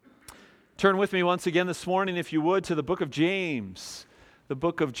Turn with me once again this morning, if you would, to the book of James. The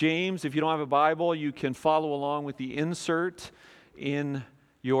book of James. If you don't have a Bible, you can follow along with the insert in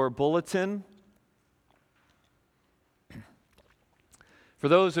your bulletin. For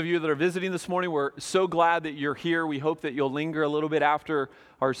those of you that are visiting this morning, we're so glad that you're here. We hope that you'll linger a little bit after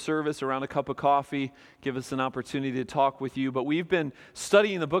our service around a cup of coffee, give us an opportunity to talk with you. But we've been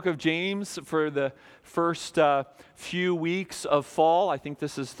studying the book of James for the first few weeks of fall. I think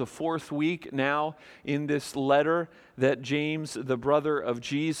this is the fourth week now in this letter that James, the brother of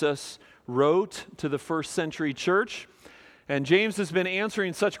Jesus, wrote to the first century church. And James has been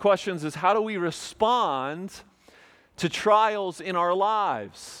answering such questions as how do we respond to trials in our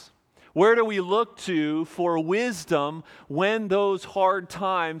lives? Where do we look to for wisdom when those hard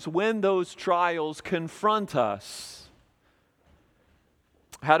times, when those trials confront us?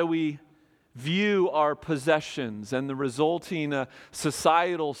 How do we view our possessions and the resulting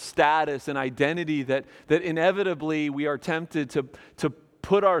societal status and identity that inevitably we are tempted to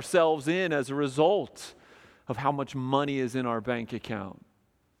put ourselves in as a result of how much money is in our bank account?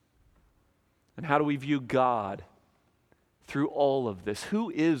 And how do we view God through all of this? Who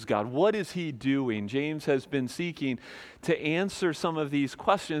is God? What is He doing? James has been seeking to answer some of these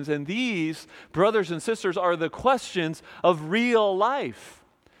questions, and these, brothers and sisters, are the questions of real life.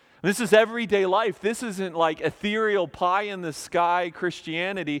 This is everyday life. This isn't like ethereal pie-in-the-sky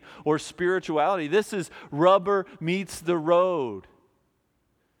Christianity or spirituality. This is rubber meets the road.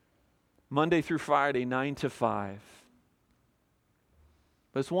 Monday through Friday, 9 to 5.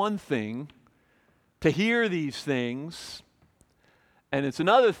 But it's one thing to hear these things, and it's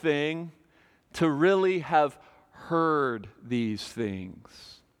another thing to really have heard these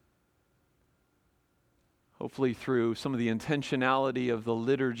things. Hopefully through some of the intentionality of the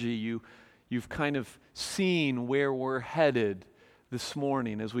liturgy, you've kind of seen where we're headed this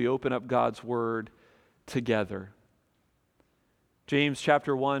morning as we open up God's Word together. James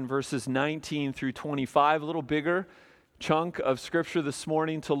chapter 1, verses 19 through 25, a little bigger chunk of Scripture this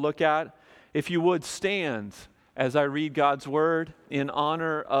morning to look at. If you would stand as I read God's Word in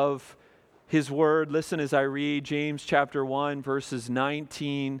honor of His Word. Listen as I read James chapter 1, verses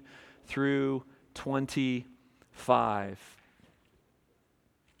 19 through 25.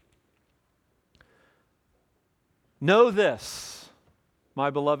 Know this, my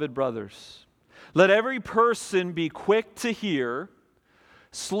beloved brothers. Let every person be quick to hear,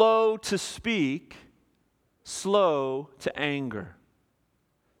 slow to speak, slow to anger.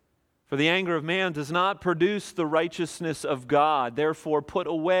 For the anger of man does not produce the righteousness of God. Therefore, put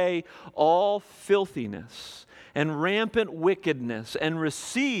away all filthiness and rampant wickedness, and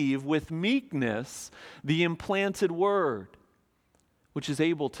receive with meekness the implanted word, which is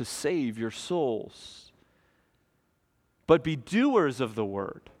able to save your souls. But be doers of the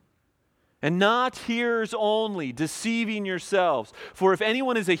word, and not hearers only, deceiving yourselves. For if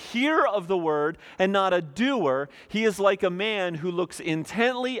anyone is a hearer of the word and not a doer, he is like a man who looks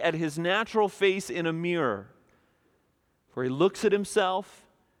intently at his natural face in a mirror. For he looks at himself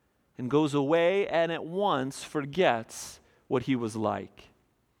and goes away and at once forgets what he was like.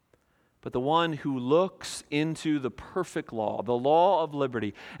 But the one who looks into the perfect law, the law of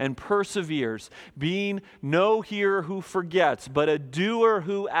liberty, and perseveres, being no hearer who forgets, but a doer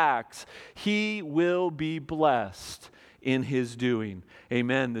who acts, he will be blessed in his doing.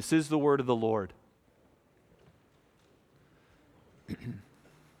 Amen. This is the word of the Lord.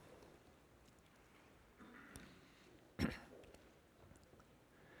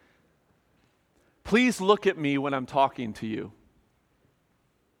 Please look at me when I'm talking to you.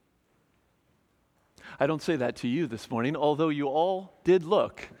 I don't say that to you this morning, although you all did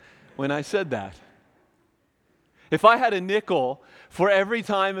look when I said that. If I had a nickel for every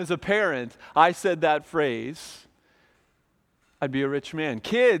time as a parent I said that phrase, I'd be a rich man.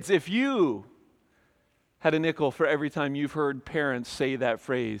 Kids, if you had a nickel for every time you've heard parents say that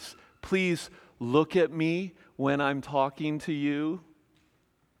phrase, please look at me when I'm talking to you.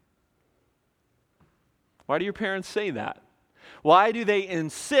 Why do your parents say that? Why do they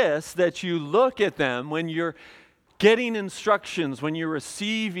insist that you look at them when you're getting instructions, when you're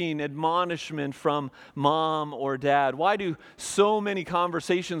receiving admonishment from mom or dad? Why do so many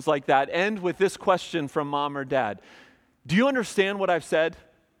conversations like that end with this question from mom or dad? Do you understand what I've said?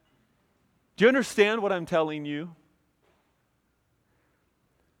 Do you understand what I'm telling you?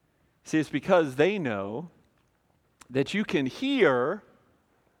 See, it's because they know that you can hear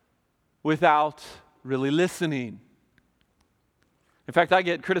without really listening. In fact, I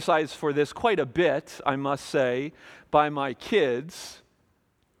get criticized for this quite a bit, I must say, by my kids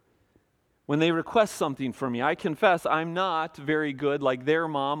when they request something from me. I confess I'm not very good, like their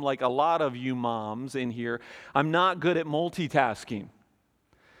mom, like a lot of you moms in here. I'm not good at multitasking.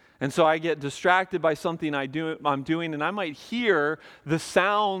 And so I get distracted by something I'm doing, and I might hear the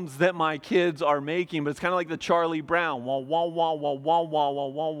sounds that my kids are making, but it's kind of like the Charlie Brown, wah, wah, wah, wah, wah, wah, wah,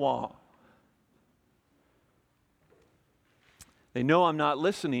 wah, wah. They know I'm not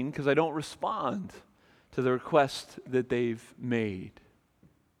listening because I don't respond to the request that they've made.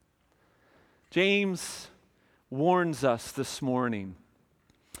 James warns us this morning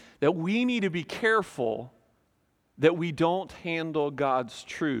that we need to be careful that we don't handle God's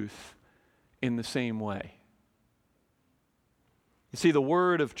truth in the same way. You see, the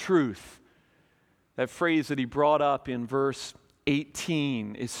word of truth, that phrase that he brought up in verse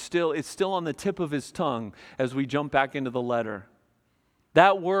 18, it's still on the tip of his tongue as we jump back into the letter.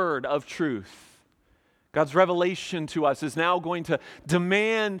 That word of truth, God's revelation to us, is now going to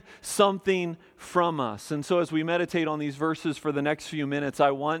demand something from us. And so as we meditate on these verses for the next few minutes,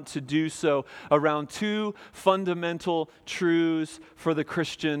 I want to do so around two fundamental truths for the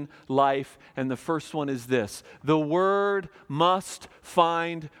Christian life. And the first one is this: the Word must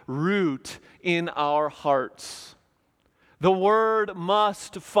find root in our hearts. The Word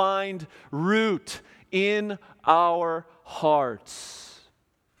must find root in our hearts.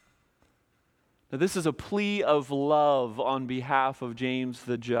 Now, this is a plea of love on behalf of James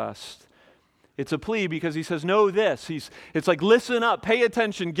the Just. It's a plea because he says, know this. It's like, listen up, pay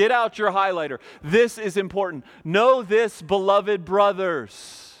attention, get out your highlighter. This is important. Know this, beloved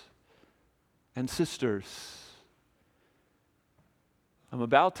brothers and sisters. I'm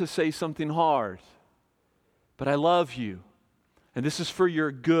about to say something hard, but I love you, and this is for your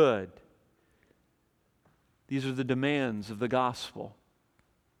good. These are the demands of the gospel.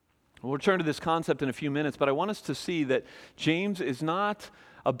 We'll return to this concept in a few minutes, but I want us to see that James is not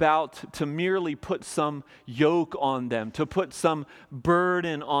about to merely put some yoke on them, to put some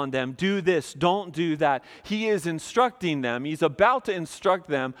burden on them. Do this, don't do that. He is instructing them. He's about to instruct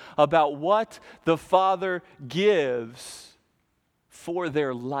them about what the Father gives for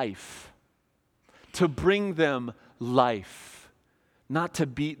their life, to bring them life, not to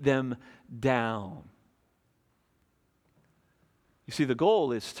beat them down. You see, the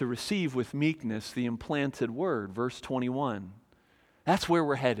goal is to receive with meekness the implanted word, verse 21. That's where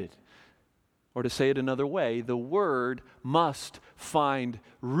we're headed. Or to say it another way, the word must find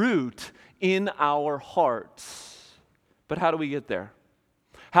root in our hearts. But how do we get there?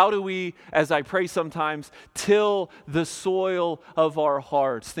 How do we, as I pray sometimes, till the soil of our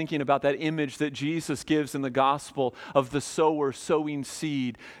hearts? Thinking about that image that Jesus gives in the gospel of the sower sowing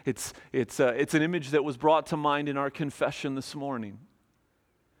seed. It's an image that was brought to mind in our confession this morning.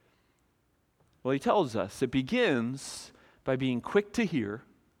 Well, he tells us it begins by being quick to hear,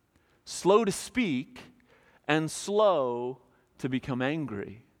 slow to speak, and slow to become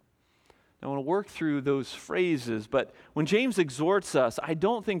angry. I want to work through those phrases, but when James exhorts us, I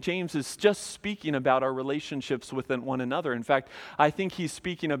don't think James is just speaking about our relationships with one another. In fact, I think he's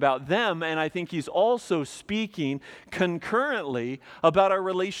speaking about them, and I think he's also speaking concurrently about our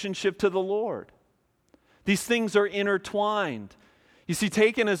relationship to the Lord. These things are intertwined. You see,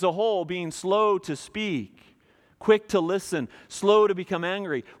 taken as a whole, being slow to speak, quick to listen, slow to become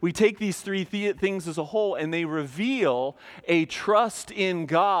angry. We take these three things as a whole, and they reveal a trust in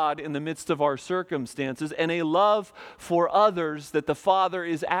God in the midst of our circumstances and a love for others that the Father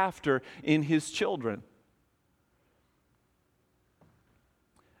is after in His children.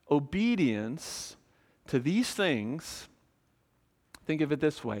 Obedience to these things, think of it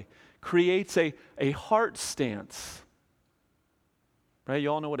this way, creates a heart stance. Right?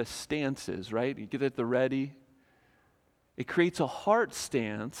 You all know what a stance is, right? You get it at the ready. It creates a heart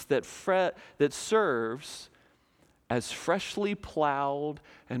stance that serves as freshly plowed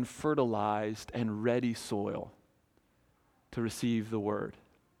and fertilized and ready soil to receive the word.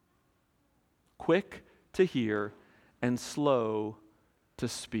 Quick to hear and slow to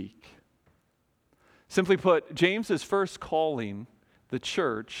speak. Simply put, James is first calling the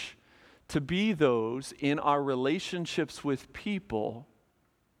church to be those in our relationships with people,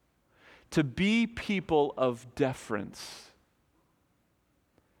 to be people of deference.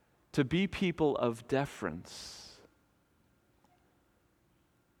 To be people of deference.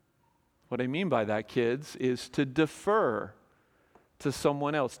 What I mean by that, kids, is to defer to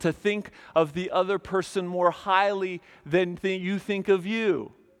someone else, to think of the other person more highly than you think of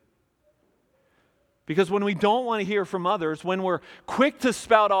you. Because when we don't want to hear from others, when we're quick to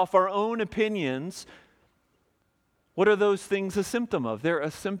spout off our own opinions, what are those things a symptom of? They're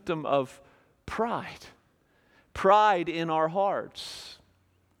a symptom of pride. Pride in our hearts.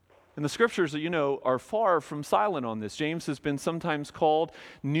 And the scriptures, are far from silent on this. James has been sometimes called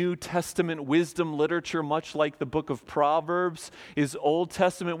New Testament wisdom literature, much like the book of Proverbs is Old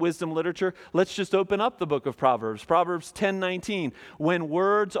Testament wisdom literature. Let's just open up the book of Proverbs. Proverbs 10:19. When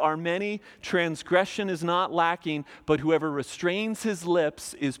words are many, transgression is not lacking, but whoever restrains his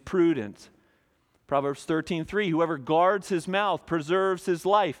lips is prudent. Proverbs 13:3, whoever guards his mouth preserves his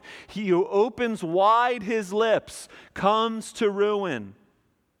life. He who opens wide his lips comes to ruin.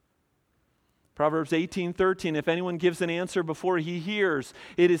 Proverbs 18:13, if anyone gives an answer before he hears,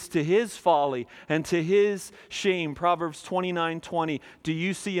 it is to his folly and to his shame. Proverbs 29:20, do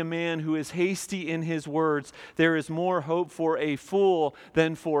you see a man who is hasty in his words? There is more hope for a fool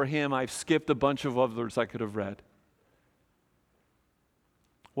than for him. I've skipped a bunch of others I could have read.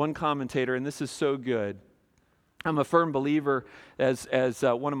 One commentator, and this is so good, I'm a firm believer, as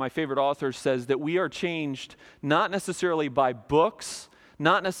one of my favorite authors says, that we are changed not necessarily by books,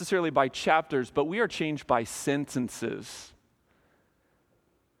 not necessarily by chapters, but we are changed by sentences.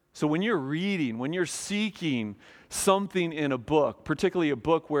 So when you're reading, when you're seeking something in a book, particularly a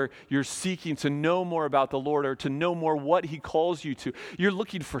book where you're seeking to know more about the Lord or to know more what He calls you to, you're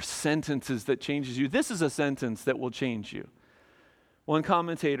looking for sentences that changes you. This is a sentence that will change you. One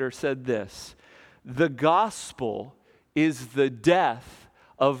commentator said this, the gospel is the death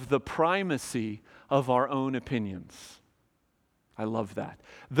of the primacy of our own opinions. I love that.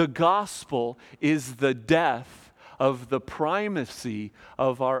 The gospel is the death of the primacy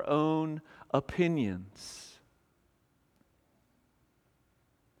of our own opinions.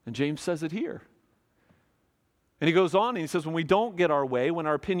 And James says it here. And he goes on and he says, when we don't get our way, when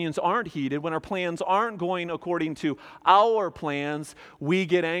our opinions aren't heeded, when our plans aren't going according to our plans, we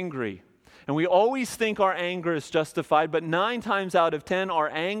get angry. And we always think our anger is justified, but 9 times out of 10, our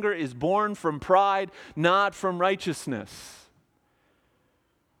anger is born from pride, not from righteousness.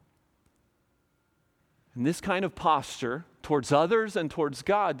 And this kind of posture towards others and towards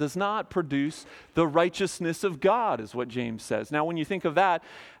God does not produce the righteousness of God, is what James says. Now, when you think of that,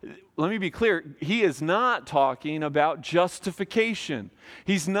 let me be clear. He is not talking about justification.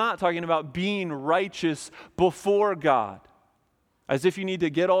 He's not talking about being righteous before God, as if you need to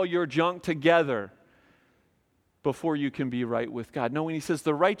get all your junk together before you can be right with God. No, when he says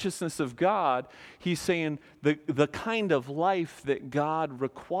the righteousness of God, he's saying the kind of life that God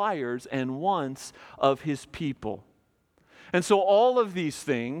requires and wants of his people. And so all of these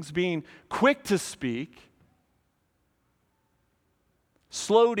things, being quick to speak,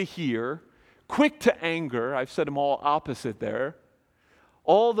 slow to hear, quick to anger, I've said them all opposite there,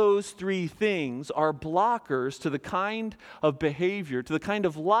 all those 3 things are blockers to the kind of behavior, to the kind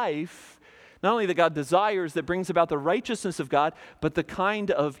of life not only that God desires, that brings about the righteousness of God, but the kind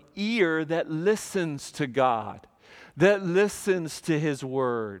of ear that listens to God, that listens to His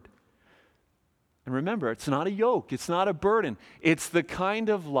word. And remember, it's not a yoke, it's not a burden. It's the kind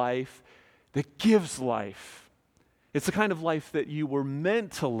of life that gives life. It's the kind of life that you were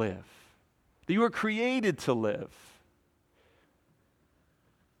meant to live, that you were created to live.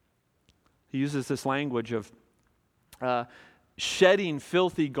 He uses this language of shedding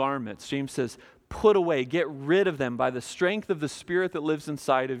filthy garments. James says, put away, get rid of them by the strength of the Spirit that lives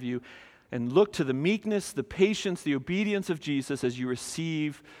inside of you, and look to the meekness, the patience, the obedience of Jesus as you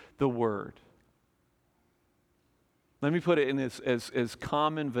receive the word. Let me put it in as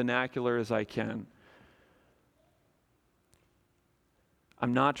common vernacular as I can.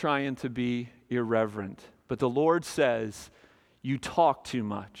 I'm not trying to be irreverent, but the Lord says, you talk too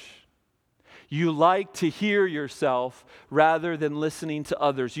much. You like to hear yourself rather than listening to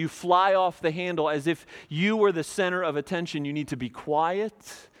others. You fly off the handle as if you were the center of attention. You need to be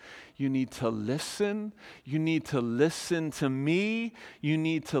quiet. You need to listen. You need to listen to me. You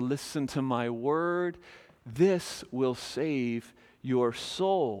need to listen to my word. This will save your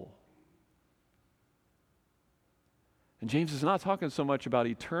soul. And James is not talking so much about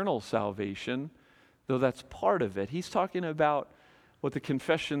eternal salvation, though that's part of it. He's talking about what the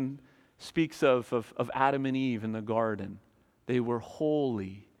confession speaks of Adam and Eve in the garden. They were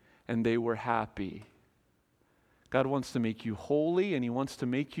holy and they were happy. God wants to make you holy and He wants to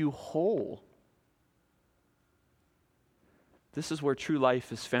make you whole. This is where true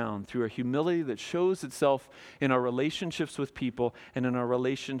life is found, through a humility that shows itself in our relationships with people and in our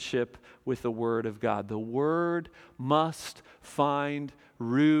relationship with the Word of God. The Word must find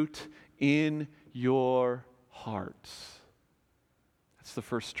root in your hearts. That's the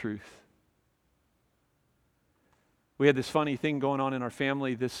first truth. We had this funny thing going on in our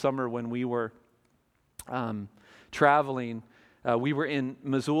family this summer when we were traveling. We were in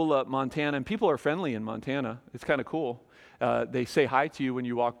Missoula, Montana, and people are friendly in Montana. It's kind of cool. they say hi to you when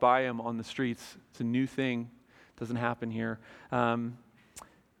you walk by them on the streets. It's a new thing. It doesn't happen here.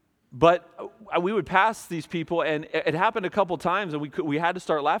 But we would pass these people, and it happened a couple times, and we had to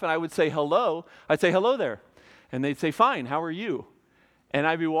start laughing. I would say hello. I'd say, hello there. And they'd say, fine, how are you? And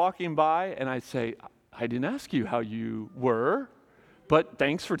I'd be walking by, and I'd say, I didn't ask you how you were, but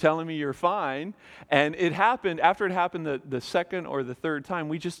thanks for telling me you're fine. And it happened, after it happened the second or the third time,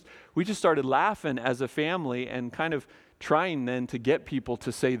 we just started laughing as a family and kind of trying then to get people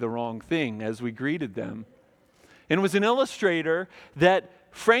to say the wrong thing as we greeted them. And it was an illustrator that,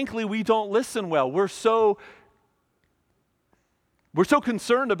 frankly, we don't listen well. We're so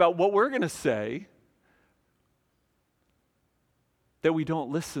concerned about what we're going to say that we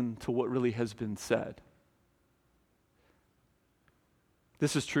don't listen to what really has been said.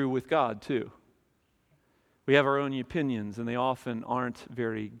 This is true with God, too. We have our own opinions, and they often aren't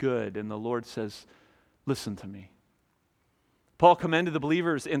very good. And the Lord says, listen to me. Paul commended the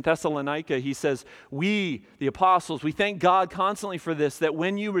believers in Thessalonica. He says, we, the apostles, we thank God constantly for this, that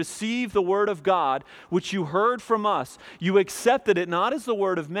when you received the word of God, which you heard from us, you accepted it not as the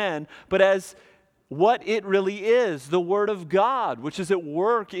word of men, but as what it really is, the word of God, which is at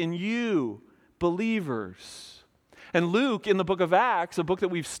work in you, believers. And Luke, in the book of Acts, a book that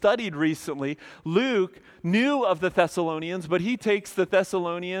we've studied recently, Luke knew of the Thessalonians, but he takes the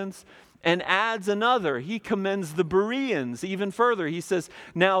Thessalonians and adds another. He commends the Bereans even further. He says,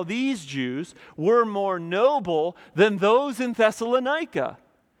 now these Jews were more noble than those in Thessalonica.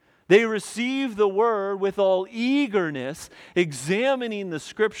 They received the word with all eagerness, examining the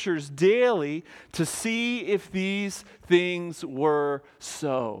scriptures daily to see if these things were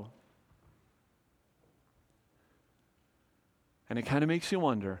so. And it kind of makes you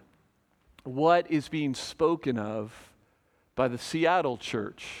wonder, what is being spoken of by the Seattle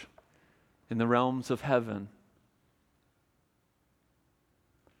church in the realms of heaven?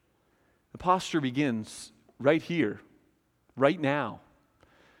 The posture begins right here, right now,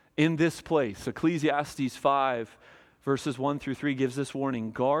 in this place. Ecclesiastes 5, verses 1 through 3 gives this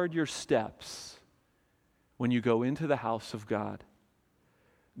warning: guard your steps when you go into the house of God.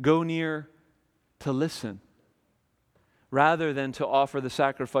 Go near to listen, rather than to offer the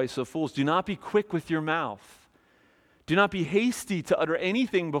sacrifice of fools. Do not be quick with your mouth. Do not be hasty to utter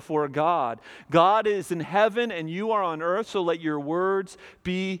anything before God. God is in heaven and you are on earth, so let your words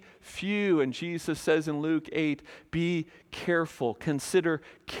be few. And Jesus says in Luke 8, be careful, consider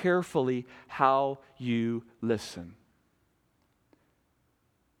carefully how you listen.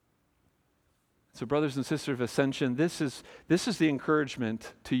 So brothers and sisters of Ascension, this is the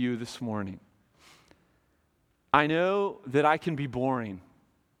encouragement to you this morning. I know that I can be boring.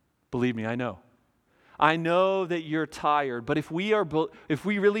 Believe me, I know. I know that you're tired, but if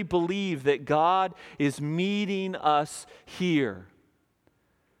we really believe that God is meeting us here,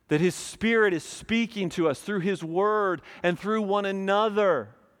 that His Spirit is speaking to us through His Word and through one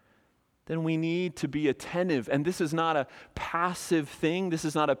another, then we need to be attentive. And this is not a passive thing. This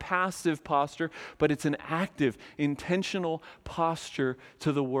is not a passive posture, but it's an active, intentional posture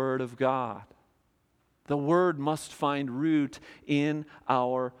to the Word of God. The Word must find root in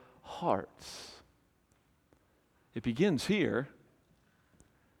our hearts. It begins here,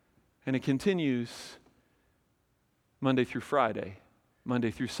 and it continues Monday through Friday,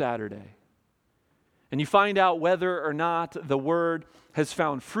 Monday through Saturday. And you find out whether or not the Word has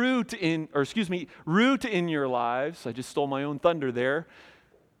found root in your lives. I just stole my own thunder there.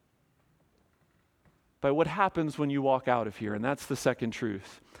 By what happens when you walk out of here, and that's the second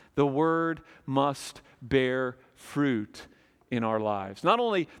truth. The Word must bear fruit in our lives. Not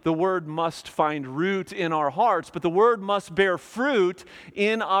only the Word must find root in our hearts, but the Word must bear fruit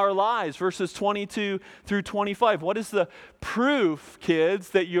in our lives. Verses 22 through 25. What is the proof,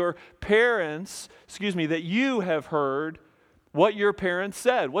 kids, that that you have heard what your parents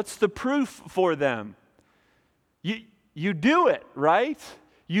said? What's the proof for them? You do it, right?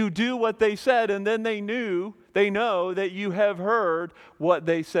 You do what they said, and then they know that you have heard what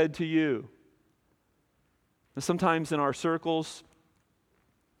they said to you. And sometimes in our circles,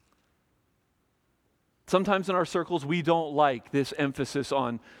 we don't like this emphasis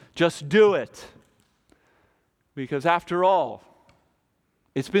on just do it. Because after all,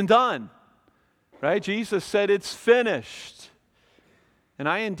 it's been done. Right? Jesus said it's finished. And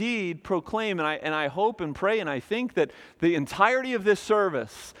I indeed proclaim, and I hope and pray, and I think that the entirety of this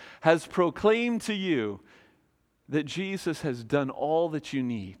service has proclaimed to you that Jesus has done all that you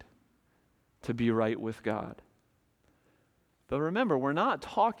need to be right with God. But remember, we're not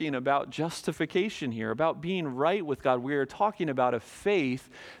talking about justification here, about being right with God. We are talking about a faith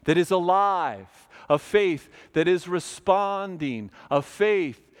that is alive, a faith that is responding, a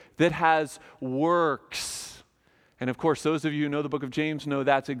faith that has works. And of course, those of you who know the book of James know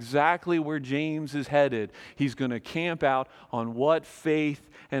that's exactly where James is headed. He's going to camp out on what faith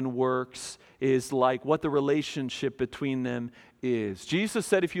and works is like, what the relationship between them is. Jesus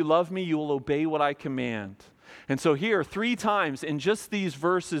said, if you love me, you will obey what I command. And so here, 3 times in just these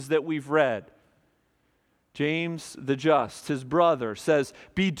verses that we've read, James the just, his brother, says,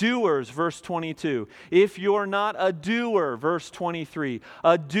 be doers, verse 22. If you're not a doer, verse 23.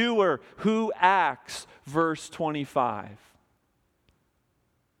 A doer who acts, verse 25.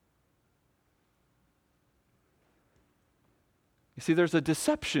 You see, there's a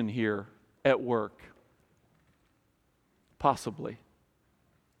deception here at work. Possibly.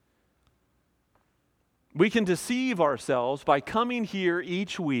 We can deceive ourselves by coming here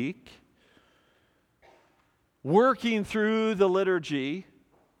each week, working through the liturgy,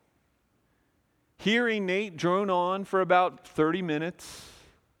 hearing Nate drone on for about 30 minutes,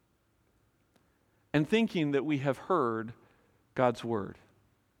 and thinking that we have heard God's word,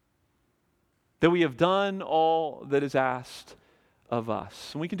 that we have done all that is asked of us.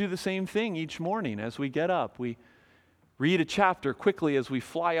 And we can do the same thing each morning as we get up. We read a chapter quickly as we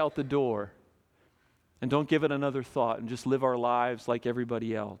fly out the door, and don't give it another thought and just live our lives like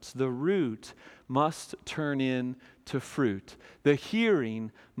everybody else. The root must turn into fruit. The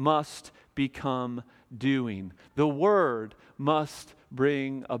hearing must become doing. The word must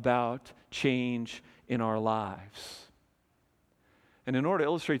bring about change in our lives. And in order to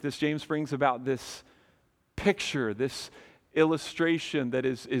illustrate this, James brings about this picture, this illustration that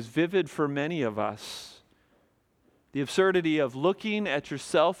is vivid for many of us. The absurdity of looking at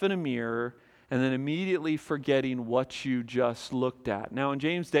yourself in a mirror and then immediately forgetting what you just looked at. Now, in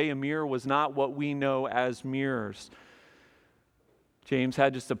James' day, a mirror was not what we know as mirrors. James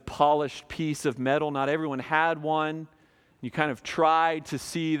had just a polished piece of metal. Not everyone had one. You kind of tried to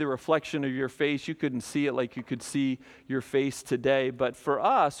see the reflection of your face. You couldn't see it like you could see your face today. But for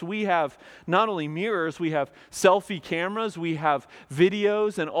us, we have not only mirrors, we have selfie cameras, we have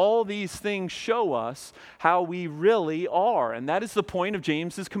videos, and all these things show us how we really are. And that is the point of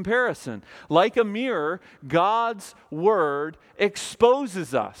James's comparison. Like a mirror, God's word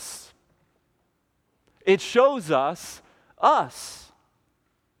exposes us. It shows us us.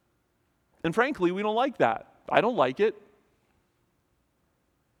 And frankly, we don't like that. I don't like it.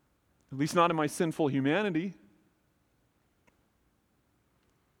 At least not in my sinful humanity.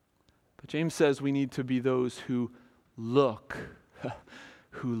 But James says we need to be those who look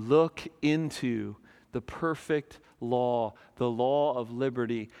into the perfect law, the law of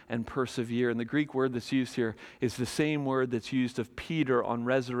liberty, and persevere. And the Greek word that's used here is the same word that's used of Peter on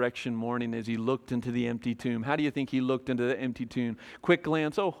resurrection morning as he looked into the empty tomb. How do you think he looked into the empty tomb? Quick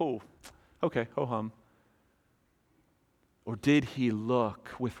glance, okay, ho-hum. Or did he look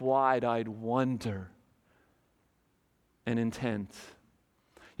with wide-eyed wonder and intent?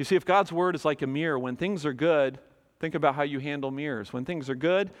 You see, if God's word is like a mirror, when things are good, think about how you handle mirrors. When things are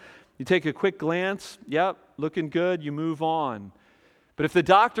good, you take a quick glance, yep, looking good, you move on. But if the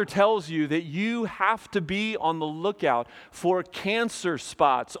doctor tells you that you have to be on the lookout for cancer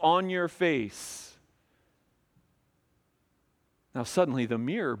spots on your face, now suddenly the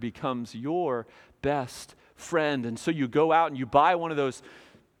mirror becomes your best friend. And so you go out and you buy one of those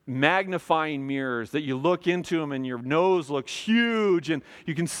magnifying mirrors that you look into them and your nose looks huge and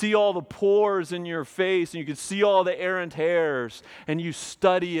you can see all the pores in your face and you can see all the errant hairs, and you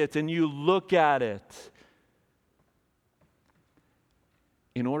study it and you look at it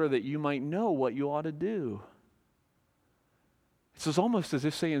in order that you might know what you ought to do. It's almost as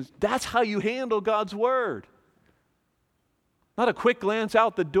if saying, that's how you handle God's word. Not a quick glance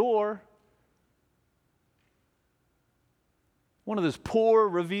out the door. One of those poor,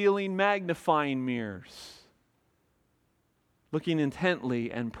 revealing, magnifying mirrors. Looking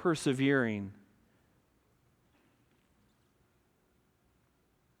intently and persevering.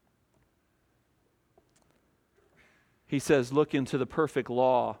 He says, look into the perfect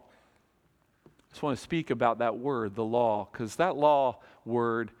law. I just want to speak about that word, the law, because that law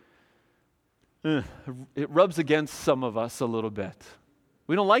word, it rubs against some of us a little bit.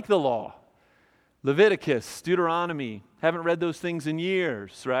 We don't like the law. Leviticus, Deuteronomy, haven't read those things in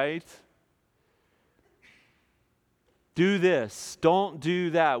years, right? Do this, don't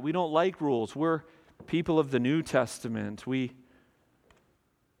do that. We don't like rules. We're people of the New Testament. We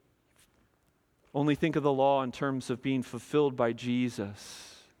only think of the law in terms of being fulfilled by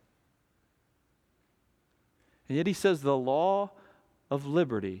Jesus. And yet he says the law of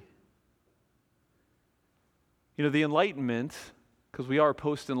liberty. You know, the Enlightenment, because we are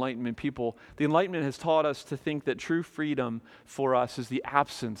post-Enlightenment people, the Enlightenment has taught us to think that true freedom for us is the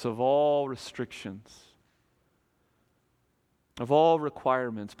absence of all restrictions, of all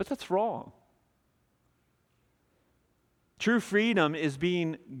requirements. But that's wrong. True freedom is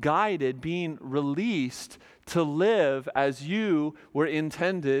being guided, being released to live as you were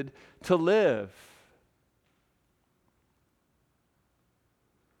intended to live.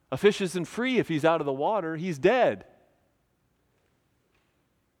 A fish isn't free if he's out of the water, he's dead.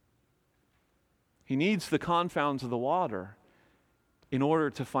 He needs the confounds of the water in order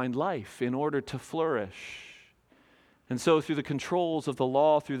to find life, in order to flourish. And so through the controls of the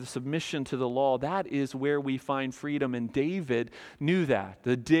law, through the submission to the law, that is where we find freedom. And David knew that.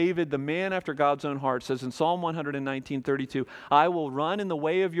 David, the man after God's own heart, says in Psalm 119:32, I will run in the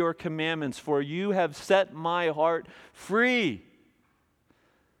way of your commandments, for you have set my heart free.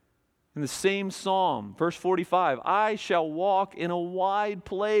 In the same psalm, verse 45, I shall walk in a wide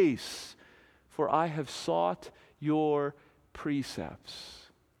place, for I have sought your precepts.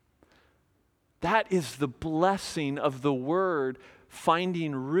 That is the blessing of the word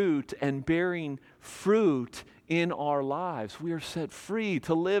finding root and bearing fruit in our lives. We are set free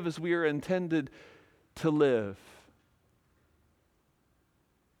to live as we are intended to live.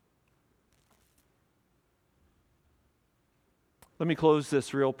 Let me close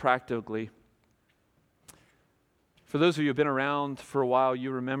this real practically. For those of you who have been around for a while, you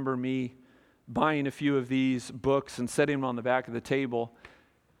remember me buying a few of these books and setting them on the back of the table.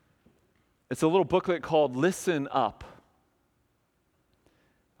 It's a little booklet called Listen Up,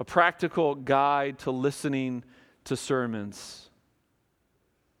 a practical guide to listening to sermons.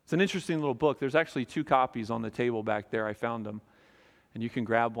 It's an interesting little book. There's actually 2 copies on the table back there. I found them. And you can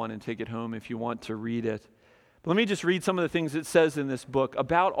grab one and take it home if you want to read it. But let me just read some of the things it says in this book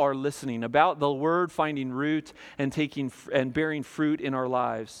about our listening, about the word finding root and bearing fruit in our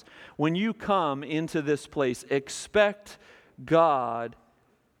lives. When you come into this place, expect God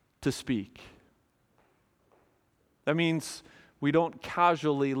to speak. That means we don't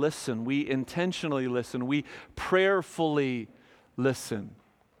casually listen. We intentionally listen. We prayerfully listen.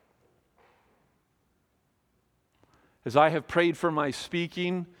 As I have prayed for my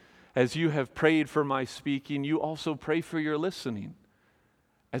speaking, as you have prayed for my speaking, you also pray for your listening.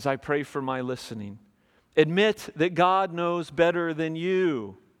 As I pray for my listening. Admit that God knows better than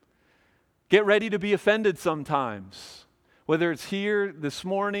you. Get ready to be offended sometimes. Whether it's here this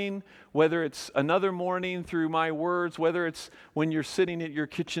morning, whether it's another morning through my words, whether it's when you're sitting at your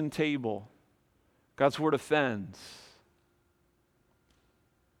kitchen table, God's word offends.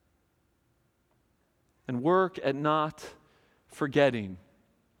 And work at not forgetting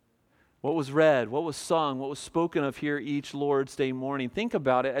what was read, what was sung, what was spoken of here each Lord's Day morning. Think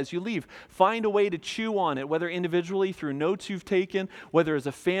about it as you leave. Find a way to chew on it, whether individually through notes you've taken, whether as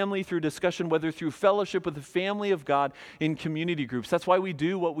a family through discussion, whether through fellowship with the family of God in community groups. That's why we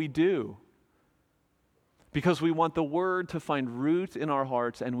do what we do. Because we want the word to find root in our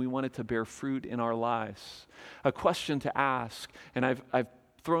hearts and we want it to bear fruit in our lives. A question to ask, and I've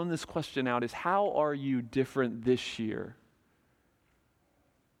thrown this question out, is how are you different this year?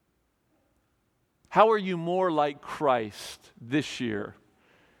 How are you more like Christ this year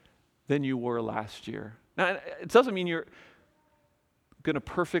than you were last year? Now, it doesn't mean you're going to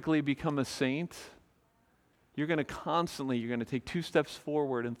perfectly become a saint. You're going to take 2 steps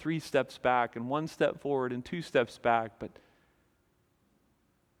forward and 3 steps back and 1 step forward and 2 steps back. But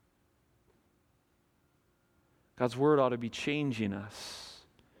God's word ought to be changing us.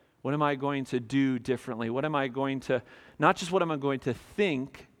 What am I going to do differently? Not just what am I going to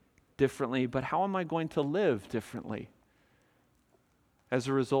think differently, but how am I going to live differently as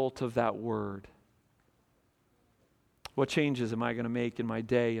a result of that word? What changes am I going to make in my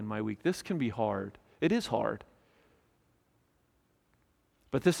day and my week? This can be hard. It is hard.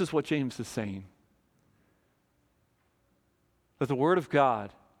 But this is what James is saying. That the word of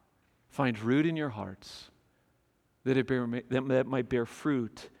God find root in your hearts, that it might bear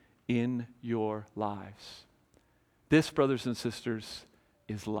fruit in your lives. This, brothers and sisters,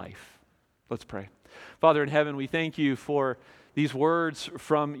 is life. Let's pray. Father in heaven, we thank you for these words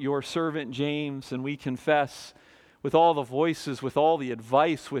from your servant James, and we confess with all the voices, with all the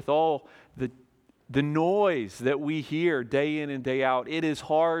advice, with all the noise that we hear day in and day out, it is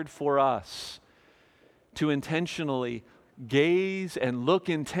hard for us to intentionally gaze and look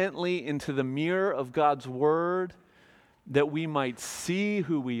intently into the mirror of God's word, that we might see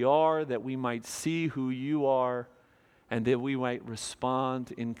who we are, that we might see who you are, and that we might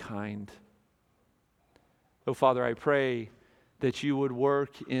respond in kind. Oh, Father, I pray that you would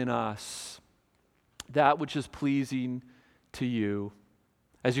work in us that which is pleasing to you,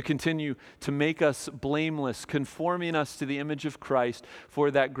 as you continue to make us blameless, conforming us to the image of Christ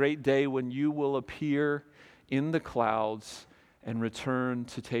for that great day when you will appear in the clouds and return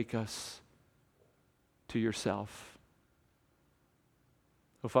to take us to yourself.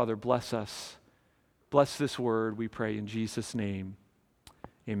 Oh, Father, bless us. Bless this word, we pray in Jesus' name.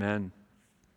 Amen.